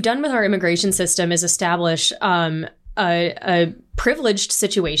 what you've done with our immigration system is establish a privileged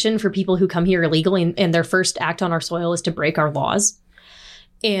situation for people who come here illegally, and their first act on our soil is to break our laws.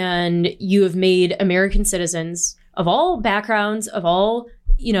 And you have made American citizens of all backgrounds, of all,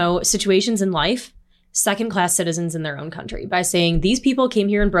 situations in life, second-class citizens in their own country by saying these people came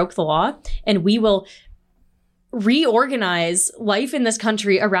here and broke the law, and we will reorganize life in this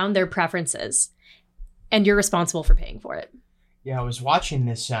country around their preferences. And you're responsible for paying for it. Yeah, I was watching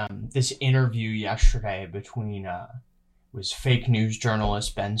this interview yesterday between was fake news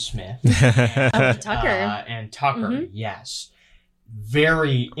journalist Ben Smith and Tucker. And Tucker, mm-hmm. Yes.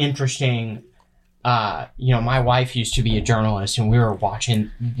 Very interesting. My wife used to be a journalist, and we were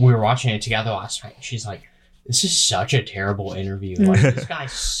watching it together last night. She's like, "This is such a terrible interview. Like, this guy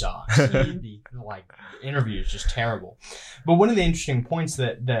sucks. The interview is just terrible." But one of the interesting points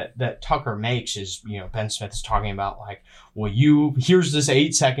that Tucker makes is, Ben Smith's talking about here's this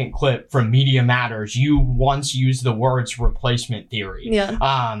 8-second clip from Media Matters. You once used the words replacement theory.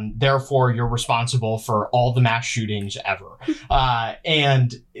 Yeah. Therefore, you're responsible for all the mass shootings ever.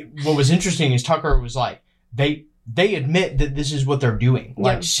 And what was interesting is Tucker was like, they admit that this is what they're doing.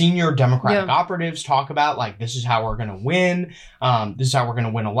 Senior Democratic operatives talk about, this is how we're going to win. This is how we're going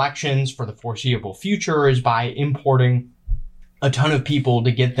to win elections for the foreseeable future, is by importing a ton of people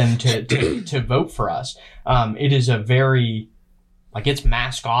to get them to vote for us. It is a very, it's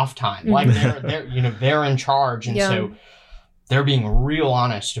mask off time. They're in charge. And so they're being real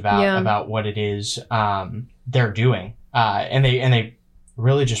honest about what it is, they're doing. And they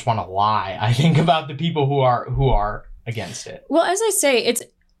really just want to lie, I think, about the people who are against it. Well, as I say,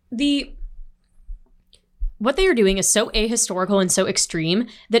 what they are doing is so ahistorical and so extreme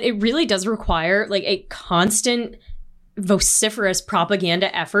that it really does require a constant vociferous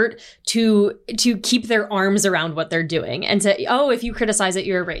propaganda effort to keep their arms around what they're doing and say, oh, if you criticize it,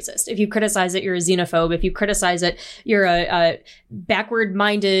 you're a racist. If you criticize it, you're a xenophobe. If you criticize it, you're a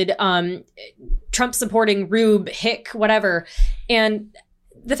backward-minded, Trump-supporting rube, hick, whatever. And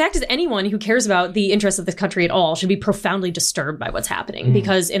the fact is, anyone who cares about the interests of this country at all should be profoundly disturbed by what's happening.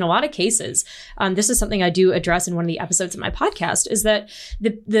 Because in a lot of cases, this is something I do address in one of the episodes of my podcast, is that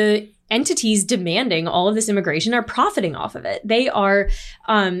the entities demanding all of this immigration are profiting off of it. They are,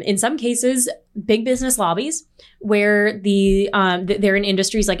 in some cases, big business lobbies where they're in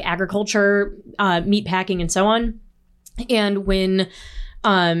industries like agriculture, meat packing, and so on. And when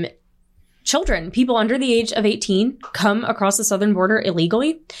people under the age of 18 come across the southern border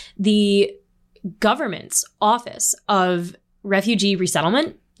illegally, the government's Office of Refugee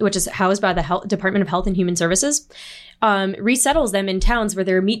Resettlement, which is housed by the Department of Health and Human Services, resettles them in towns where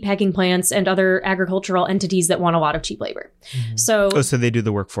there are meatpacking plants and other agricultural entities that want a lot of cheap labor. So they do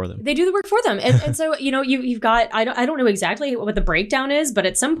the work for them. They do the work for them. And so, you've got, I don't know exactly what the breakdown is, but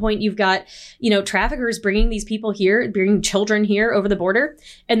at some point you've got, traffickers bringing these people here, bringing children here over the border.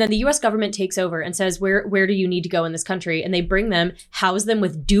 And then the US government takes over and says, where do you need to go in this country? And they bring them, house them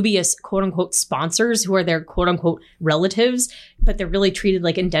with dubious quote unquote sponsors who are their quote unquote relatives, but they're really treated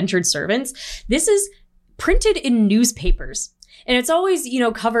like indentured servants. This is printed in newspapers. And it's always,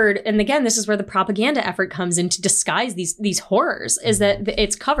 covered. And again, this is where the propaganda effort comes in to disguise these horrors, is that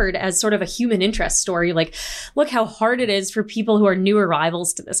it's covered as sort of a human interest story. Like, look how hard it is for people who are new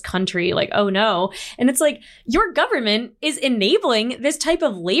arrivals to this country. Like, oh no. And it's like, your government is enabling this type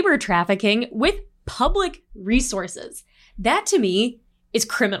of labor trafficking with public resources. That to me is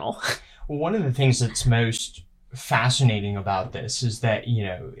criminal. Well, one of the things that's most fascinating about this is that,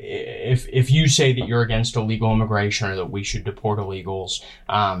 if you say that you're against illegal immigration or that we should deport illegals,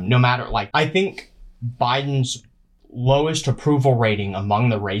 no matter, I think Biden's lowest approval rating among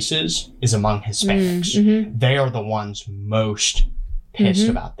the races is among Hispanics. Mm-hmm. They are the ones most pissed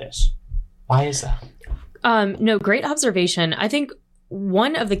about this. Why is that? No, great observation. I think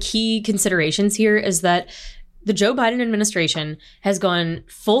one of the key considerations here is that the Joe Biden administration has gone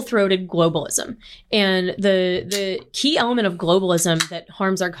full-throated globalism. And the key element of globalism that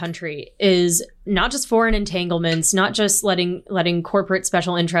harms our country is not just foreign entanglements, not just letting corporate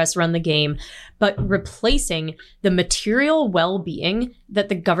special interests run the game, but replacing the material well-being that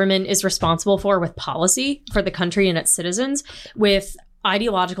the government is responsible for with policy for the country and its citizens with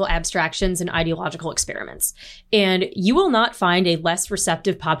ideological abstractions and ideological experiments. And you will not find a less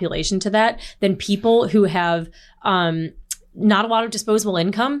receptive population to that than people who have not a lot of disposable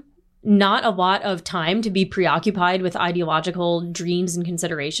income, not a lot of time to be preoccupied with ideological dreams and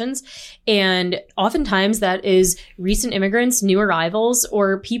considerations. And oftentimes that is recent immigrants, new arrivals,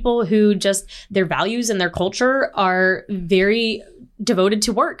 or people who just their values and their culture are very devoted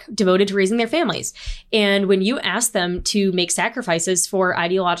to work, devoted to raising their families. And when you ask them to make sacrifices for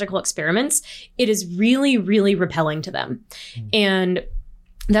ideological experiments, it is really, really repelling to them. And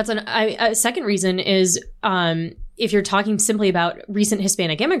that's a second reason is, if you're talking simply about recent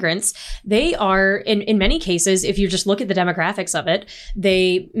Hispanic immigrants, they are, in many cases, if you just look at the demographics of it,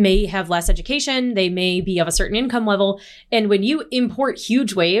 they may have less education, they may be of a certain income level. And when you import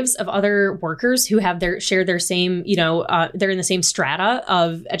huge waves of other workers who have share their same, they're in the same strata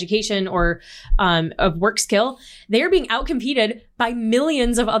of education or of work skill, they are being outcompeted by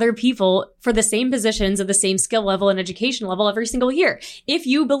millions of other people for the same positions of the same skill level and education level every single year. If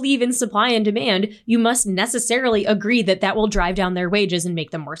you believe in supply and demand, you must necessarily agree that will drive down their wages and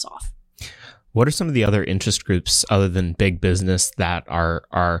make them worse off. What are some of the other interest groups other than big business that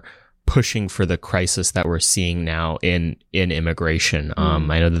are pushing for the crisis that we're seeing now in immigration?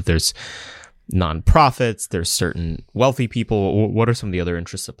 I know that there's nonprofits, there's certain wealthy people. What are some of the other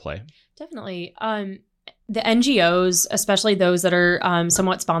interests at play? Definitely. The NGOs, especially those that are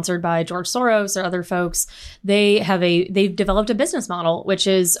somewhat sponsored by George Soros or other folks, they've developed a business model, which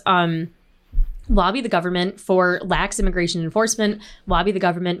is lobby the government for lax immigration enforcement, lobby the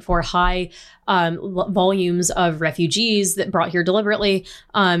government for high volumes of refugees that brought here deliberately.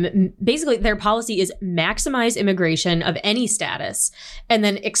 Basically, their policy is maximize immigration of any status and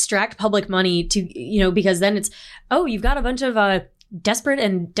then extract public money to, because then it's, you've got a bunch of desperate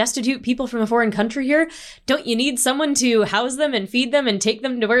and destitute people from a foreign country here. Don't you need someone to house them and feed them and take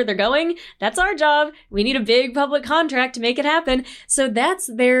them to where they're going? That's our job. We need a big public contract to make it happen. So that's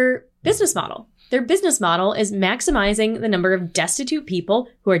their business model. Their business model is maximizing the number of destitute people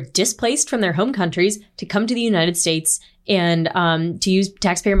who are displaced from their home countries to come to the United States and to use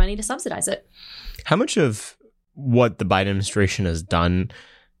taxpayer money to subsidize it. How much of what the Biden administration has done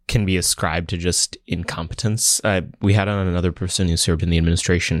can be ascribed to just incompetence? We had on another person who served in the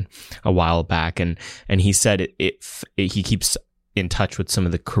administration a while back, and he said he keeps in touch with some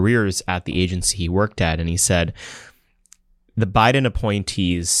of the careers at the agency he worked at, and he said the Biden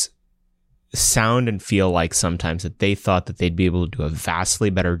appointees sound and feel like sometimes that they thought that they'd be able to do a vastly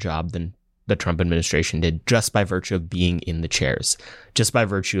better job than the Trump administration did just by virtue of being in the chairs, just by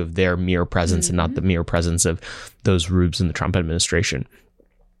virtue of their mere presence and not the mere presence of those rubes in the Trump administration.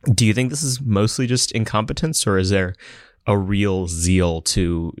 Do you think this is mostly just incompetence, or is there a real zeal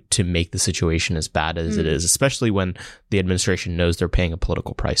to make the situation as bad as it is, especially when the administration knows they're paying a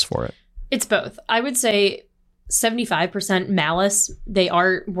political price for it? It's both. I would say 75% malice. They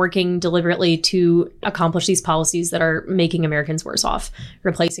are working deliberately to accomplish these policies that are making Americans worse off,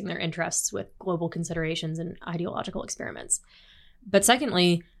 replacing their interests with global considerations and ideological experiments. But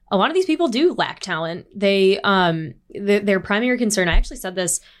secondly, a lot of these people do lack talent. They, their primary concern, I actually said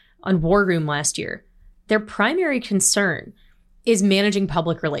this on War Room last year, their primary concern is managing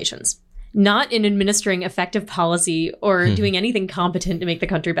public relations, not in administering effective policy or doing anything competent to make the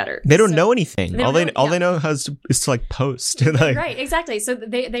country better. They don't know anything. All they know is to like post. Like, right, exactly. So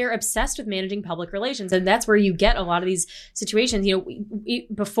they are obsessed with managing public relations, and that's where you get a lot of these situations. You know,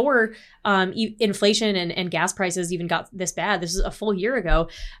 before inflation and gas prices even got this bad, this is a full year ago.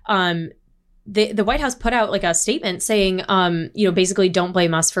 The White House put out like a statement saying, you know, basically don't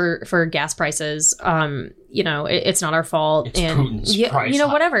blame us for gas prices. You know, it's not our fault. It's Putin's price you know,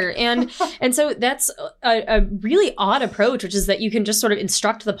 hike. whatever. And so that's a really odd approach, which is that you can just sort of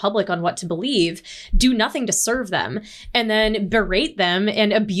instruct the public on what to believe, do nothing to serve them, and then berate them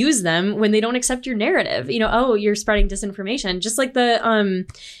and abuse them when they don't accept your narrative. You know, oh, you're spreading disinformation. Just like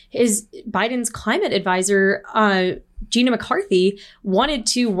his Biden's climate advisor, Gina McCarthy, wanted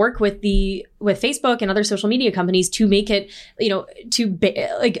to work with Facebook and other social media companies to make it, you know,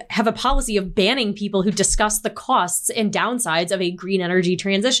 have a policy of banning people who discuss the costs and downsides of a green energy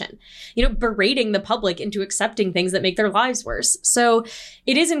transition, you know, berating the public into accepting things that make their lives worse. So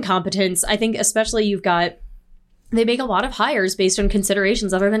it is incompetence. I think especially they make a lot of hires based on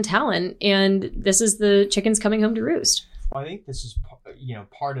considerations other than talent. And this is the chickens coming home to roost. Well, I think this is, you know,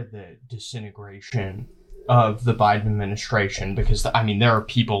 part of the disintegration of the Biden administration, because I mean, there are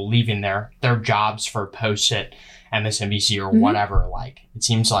people leaving their jobs for posts at MSNBC or whatever. Like, it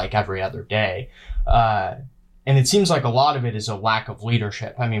seems like every other day, and it seems like a lot of it is a lack of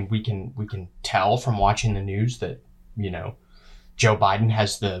leadership. I mean, we can tell from watching the news that, you know, Joe Biden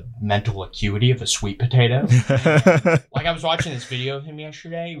has the mental acuity of a sweet potato. Like, I was watching this video of him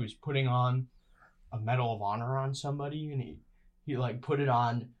yesterday. He was putting on a Medal of Honor on somebody, and he like put it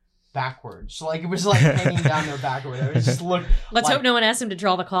on backwards. Like, it was like hanging down there backwards. It was just look. Let's hope no one asked him to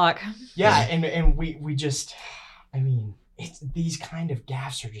draw the clock. Yeah, and we just, I mean, it's these kind of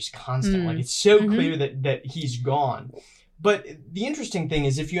gaffes are just constant. Like, it's so clear that he's gone. But the interesting thing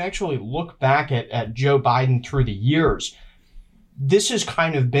is, if you actually look back at Joe Biden through the years, this has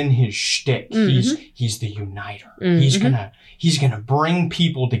kind of been his shtick. He's the uniter. He's gonna bring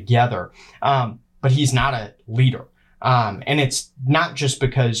people together. But he's not a leader. And it's not just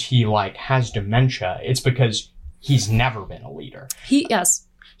because he like has dementia. It's because he's never been a leader. He has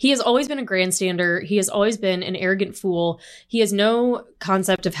always been a grandstander. He has always been an arrogant fool. He has no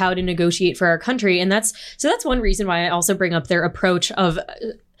concept of how to negotiate for our country. And that's one reason why I also bring up their approach of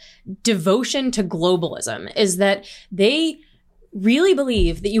devotion to globalism, is that they really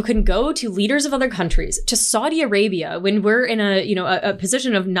believe that you can go to leaders of other countries, to Saudi Arabia when we're in a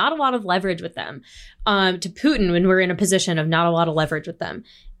position of not a lot of leverage with them, to Putin when we're in a position of not a lot of leverage with them,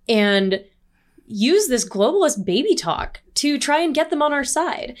 and use this globalist baby talk to try and get them on our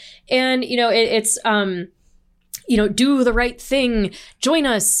side. And, you know, it's do the right thing, join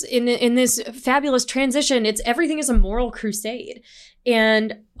us in this fabulous transition. Everything is a moral crusade.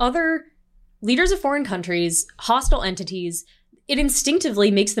 And other leaders of foreign countries, hostile entities, it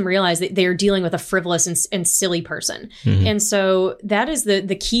instinctively makes them realize that they are dealing with a frivolous and silly person. And so that is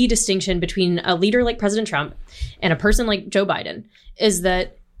the key distinction between a leader like President Trump and a person like Joe Biden, is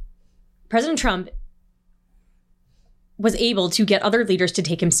that President Trump was able to get other leaders to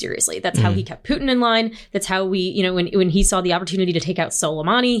take him seriously. That's how he kept Putin in line. That's how we, you know, when he saw the opportunity to take out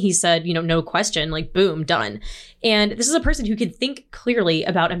Soleimani, he said, you know, no question, like, boom, done. And this is a person who can think clearly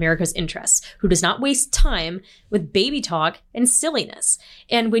about America's interests, who does not waste time with baby talk and silliness.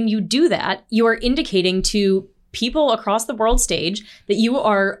 And when you do that, you are indicating to people across the world stage that you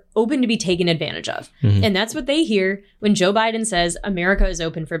are open to be taken advantage of. And that's what they hear when Joe Biden says America is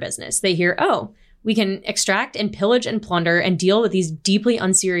open for business. They hear, oh, we can extract and pillage and plunder and deal with these deeply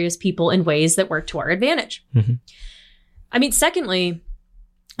unserious people in ways that work to our advantage. I mean, secondly,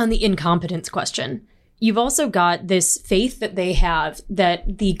 on the incompetence question, you've also got this faith that they have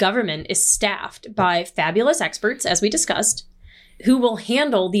that the government is staffed by fabulous experts, as we discussed, who will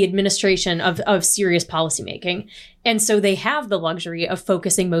handle the administration of serious policymaking. And so they have the luxury of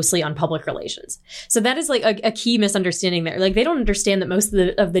focusing mostly on public relations. So that is like a key misunderstanding there. Like, they don't understand that most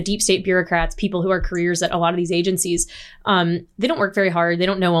of the deep state bureaucrats, people who are careers at a lot of these agencies, they don't work very hard. They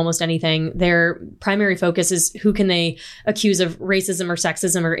don't know almost anything. Their primary focus is who can they accuse of racism or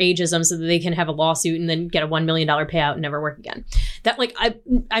sexism or ageism so that they can have a lawsuit and then get a $1 million payout and never work again. That, like,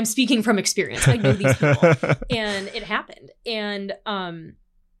 I'm speaking from experience. I know these people, and it happened. And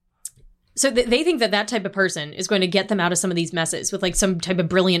so they think that type of person is going to get them out of some of these messes with like some type of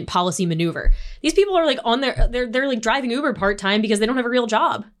brilliant policy maneuver. These people are like they're like driving Uber part-time because they don't have a real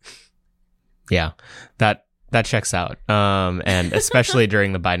job. Yeah, that That checks out. And especially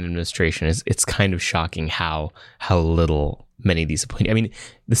during the Biden administration, it's kind of shocking how little many of these appointees. I mean,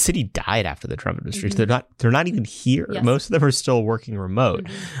 the city died after the Trump administration. They're not even here. Yes. Most of them are still working remote.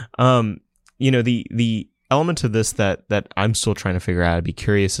 The element of this that I'm still trying to figure out, I'd be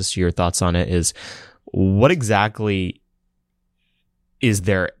curious as to your thoughts on it, is what exactly is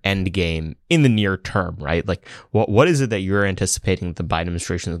their end game in the near term, right? Like, what is it that you're anticipating that the Biden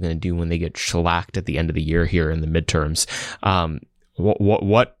administration is going to do when they get shellacked at the end of the year here in the midterms?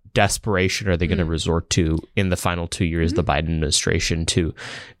 What desperation are they going to resort to in the final 2 years of the Biden administration to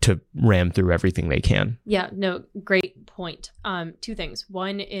ram through everything they can? Yeah, no, great point. Two things.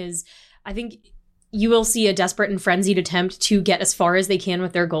 One is, I think you will see a desperate and frenzied attempt to get as far as they can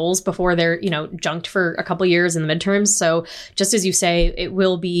with their goals before they're, junked for a couple years in the midterms. So just as you say, it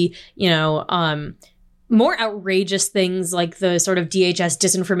will be, more outrageous things like the sort of DHS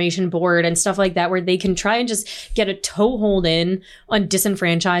disinformation board and stuff like that, where they can try and just get a toehold in on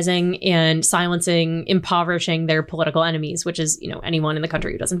disenfranchising and silencing, impoverishing their political enemies, which is, anyone in the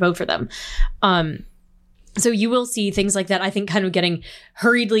country who doesn't vote for them. So you will see things like that, I think, kind of getting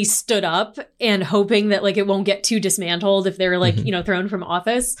hurriedly stood up and hoping that it won't get too dismantled if they're thrown from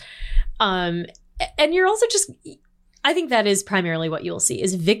office. And you're also just, I think that is primarily what you'll see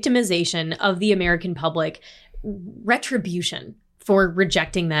is victimization of the American public, retribution for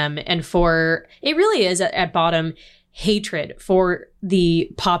rejecting them. And for, it really is at bottom, hatred for the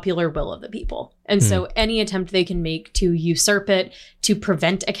popular will of the people. And so any attempt they can make to usurp it, to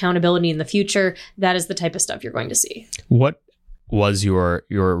prevent accountability in the future, that is the type of stuff you're going to see. What was your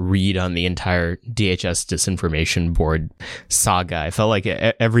read on the entire DHS disinformation board saga? I felt like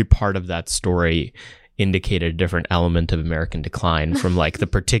every part of that story indicated a different element of American decline, from the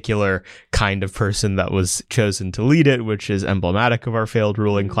particular kind of person that was chosen to lead it, which is emblematic of our failed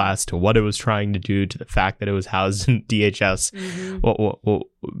ruling class, to what it was trying to do, to the fact that it was housed in DHS. Well,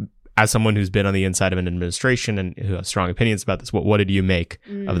 as someone who's been on the inside of an administration and who has strong opinions about this, what did you make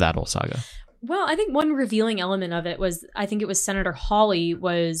of that whole saga? Well, I think one revealing element of it was, I think it was Senator Hawley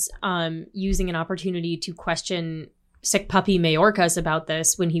was using an opportunity to question Sick Puppy Mayorkas about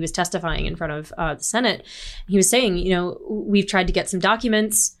this when he was testifying in front of the Senate. He was saying, we've tried to get some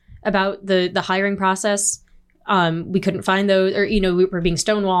documents about the hiring process. We couldn't find those, or, we were being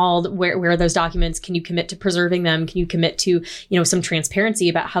stonewalled. Where are those documents? Can you commit to preserving them? Can you commit to, some transparency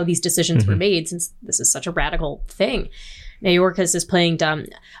about how these decisions were made, since this is such a radical thing? Mayorkas is playing dumb.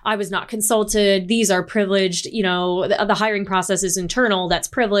 I was not consulted. These are privileged. The hiring process is internal. That's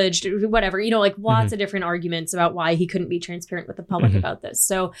privileged. Whatever. Lots of different arguments about why he couldn't be transparent with the public about this.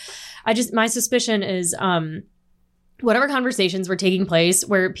 So, my suspicion is, whatever conversations were taking place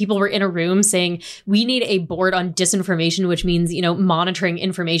where people were in a room saying, we need a board on disinformation, which means, monitoring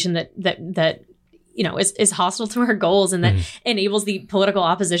information that is hostile to our goals and that enables the political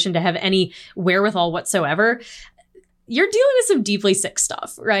opposition to have any wherewithal whatsoever. You're dealing with some deeply sick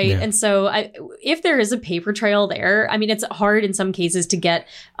stuff, right? Yeah. And so if there is a paper trail there, it's hard in some cases to get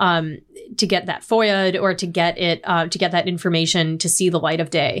that FOIA'd or to get that information to see the light of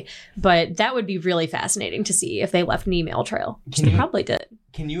day. But that would be really fascinating to see if they left an email trail, which they probably did.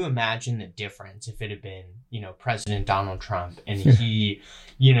 Can you imagine the difference if it had been, President Donald Trump and he,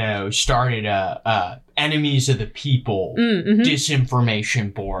 started a enemies of the people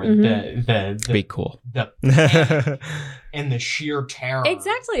disinformation board, the be cool, and the sheer terror.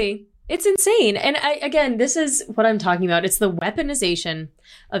 Exactly. It's insane. And again, this is what I'm talking about. It's the weaponization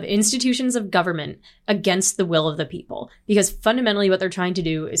of institutions of government against the will of the people. Because fundamentally what they're trying to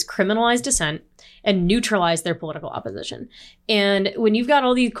do is criminalize dissent and neutralize their political opposition. And when you've got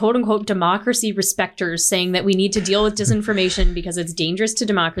all these quote unquote democracy respecters saying that we need to deal with disinformation because it's dangerous to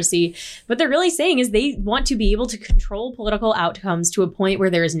democracy, what they're really saying is they want to be able to control political outcomes to a point where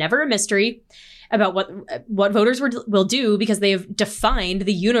there is never a mystery about what voters will do, because they have defined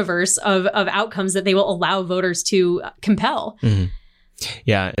the universe of outcomes that they will allow voters to compel.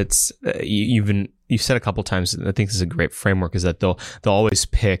 Yeah, it's you've said a couple times, and I think this is a great framework, is that they'll always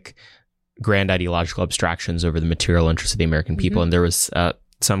pick grand ideological abstractions over the material interests of the American people. And there was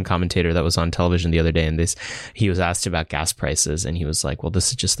some commentator that was on television the other day, and he was asked about gas prices, and he was like, well, this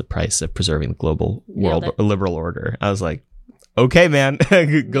is just the price of preserving the global world liberal order. I was like, okay, man,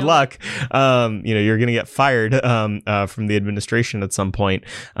 good luck. You're going to get fired from the administration at some point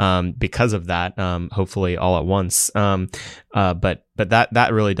because of that, hopefully all at once. But that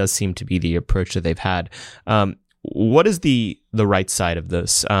really does seem to be the approach that they've had. what is the right side of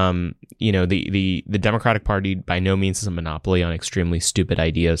this? The Democratic Party by no means is a monopoly on extremely stupid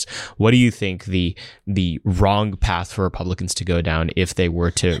ideas. What do you think the wrong path for Republicans to go down if they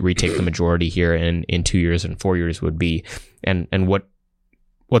were to retake the majority here in 2 years and 4 years would be? And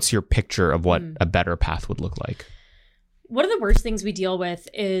what's your picture of what a better path would look like? One of the worst things we deal with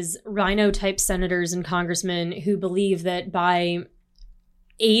is rhino-type senators and congressmen who believe that by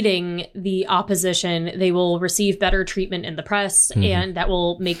aiding the opposition, they will receive better treatment in the press, and that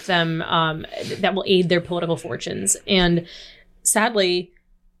will make them, that will aid their political fortunes. And sadly,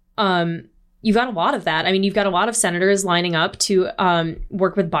 you've got a lot of that. I mean, you've got a lot of senators lining up to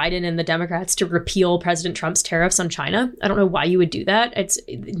work with Biden and the Democrats to repeal President Trump's tariffs on China. I don't know why you would do that.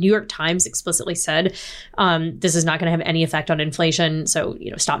 The New York Times explicitly said this is not going to have any effect on inflation. So,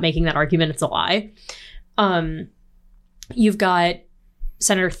 stop making that argument. It's a lie. You've got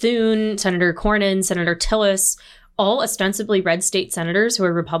Senator Thune, Senator Cornyn, Senator Tillis, all ostensibly red state senators who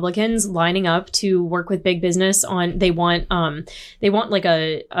are Republicans lining up to work with big business on, they want like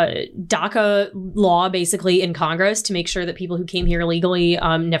a DACA law basically in Congress to make sure that people who came here illegally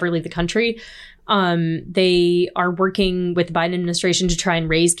never leave the country. They are working with the Biden administration to try and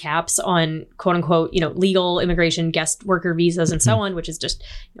raise caps on quote unquote, legal immigration, guest worker visas and so on, which is just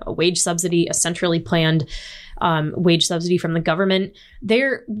a wage subsidy, a centrally planned wage subsidy from the government.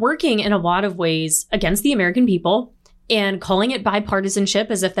 They're working in a lot of ways against the American people and calling it bipartisanship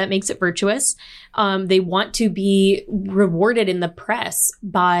as if that makes it virtuous. They want to be rewarded in the press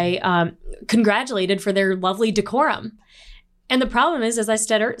by congratulated for their lovely decorum. And the problem is, as I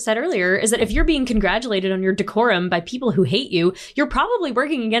said earlier, is that if you're being congratulated on your decorum by people who hate you, you're probably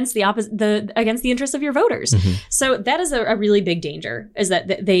working against against the interests of your voters. So that is a really big danger, is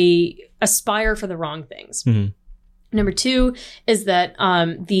that they aspire for the wrong things. Number two is that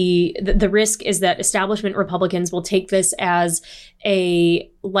the risk is that establishment Republicans will take this as a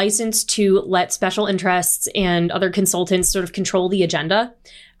license to let special interests and other consultants sort of control the agenda.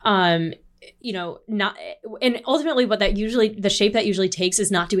 Not, and ultimately the shape that usually takes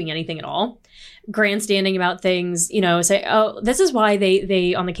is not doing anything at all. Grandstanding about things, say, oh, this is why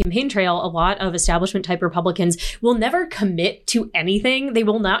they on the campaign trail, a lot of establishment type Republicans will never commit to anything. They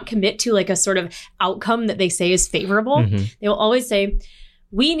will not commit to like a sort of outcome that they say is favorable. They will always say,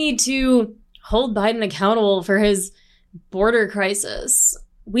 we need to hold Biden accountable for his border crisis.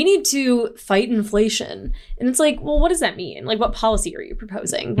 We need to fight inflation. And it's like, well, what does that mean? Like, what policy are you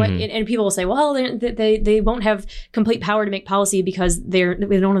proposing? And people will say, well, they won't have complete power to make policy because they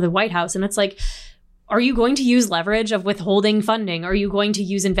don't have the White House. And it's like, are you going to use leverage of withholding funding? Are you going to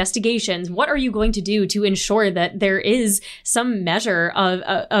use investigations? What are you going to do to ensure that there is some measure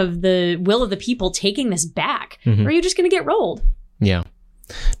of the will of the people taking this back? Or are you just going to get rolled? Yeah.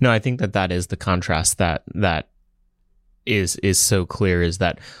 No, I think that is the contrast that is so clear, is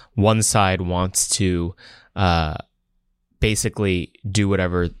that one side wants to basically do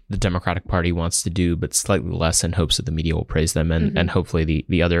whatever the Democratic Party wants to do, but slightly less in hopes that the media will praise them. And hopefully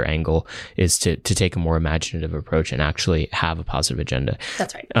the other angle is to take a more imaginative approach and actually have a positive agenda.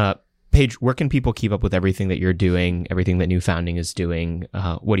 That's right. Paige, where can people keep up with everything that you're doing, everything that New Founding is doing?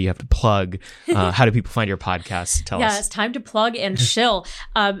 What do you have to plug? How do people find your podcast? Tell us. Yeah, it's time to plug and shill.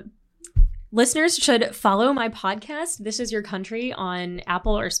 Listeners should follow my podcast, This Is Your Country, on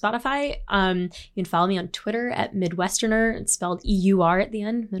Apple or Spotify. You can follow me on Twitter at Midwesterner. It's spelled EUR at the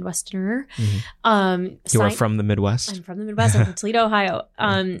end, Midwesterner. You are from the Midwest? I'm from the Midwest. I'm from Toledo, Ohio.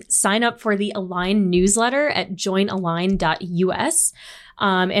 Sign up for the Align newsletter at joinalign.us.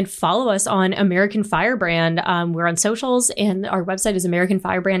 And follow us on American Firebrand. We're on socials, and our website is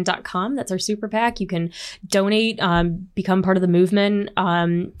AmericanFirebrand.com. That's our super PAC. You can donate, become part of the movement,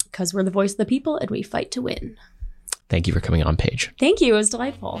 because we're the voice of the people and we fight to win. Thank you for coming on, Paige. Thank you. It was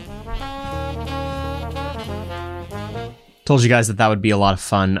delightful. Told you guys that would be a lot of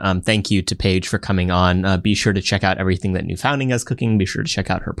fun. Thank you to Paige for coming on. Be sure to check out everything that New Founding is cooking. Be sure to check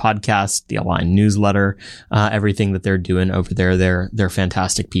out her podcast, the Align newsletter, everything that they're doing over there. They're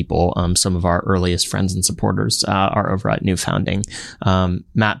fantastic people. Some of our earliest friends and supporters are over at New Founding.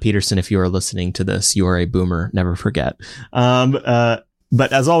 Matt Peterson, if you are listening to this, you are a boomer. Never forget.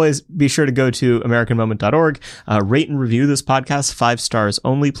 But as always, be sure to go to AmericanMoment.org, rate and review this podcast, 5 stars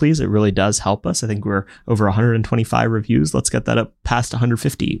only, please. It really does help us. I think we're over 125 reviews. Let's get that up past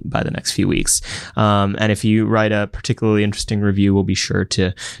 150 by the next few weeks. And if you write a particularly interesting review, we'll be sure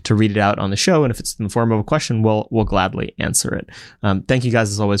to read it out on the show. And if it's in the form of a question, we'll gladly answer it. Thank you guys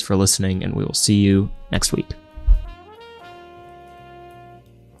as always for listening, and we will see you next week.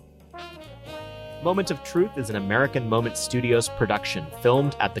 Moment of Truth is an American Moment Studios production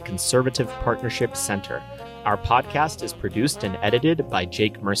filmed at the Conservative Partnership Center. Our podcast is produced and edited by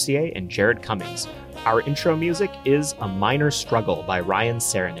Jake Mercier and Jared Cummings. Our intro music is A Minor Struggle by Ryan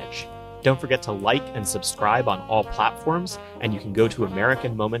Serenich. Don't forget to like and subscribe on all platforms, and you can go to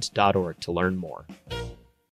AmericanMoment.org to learn more.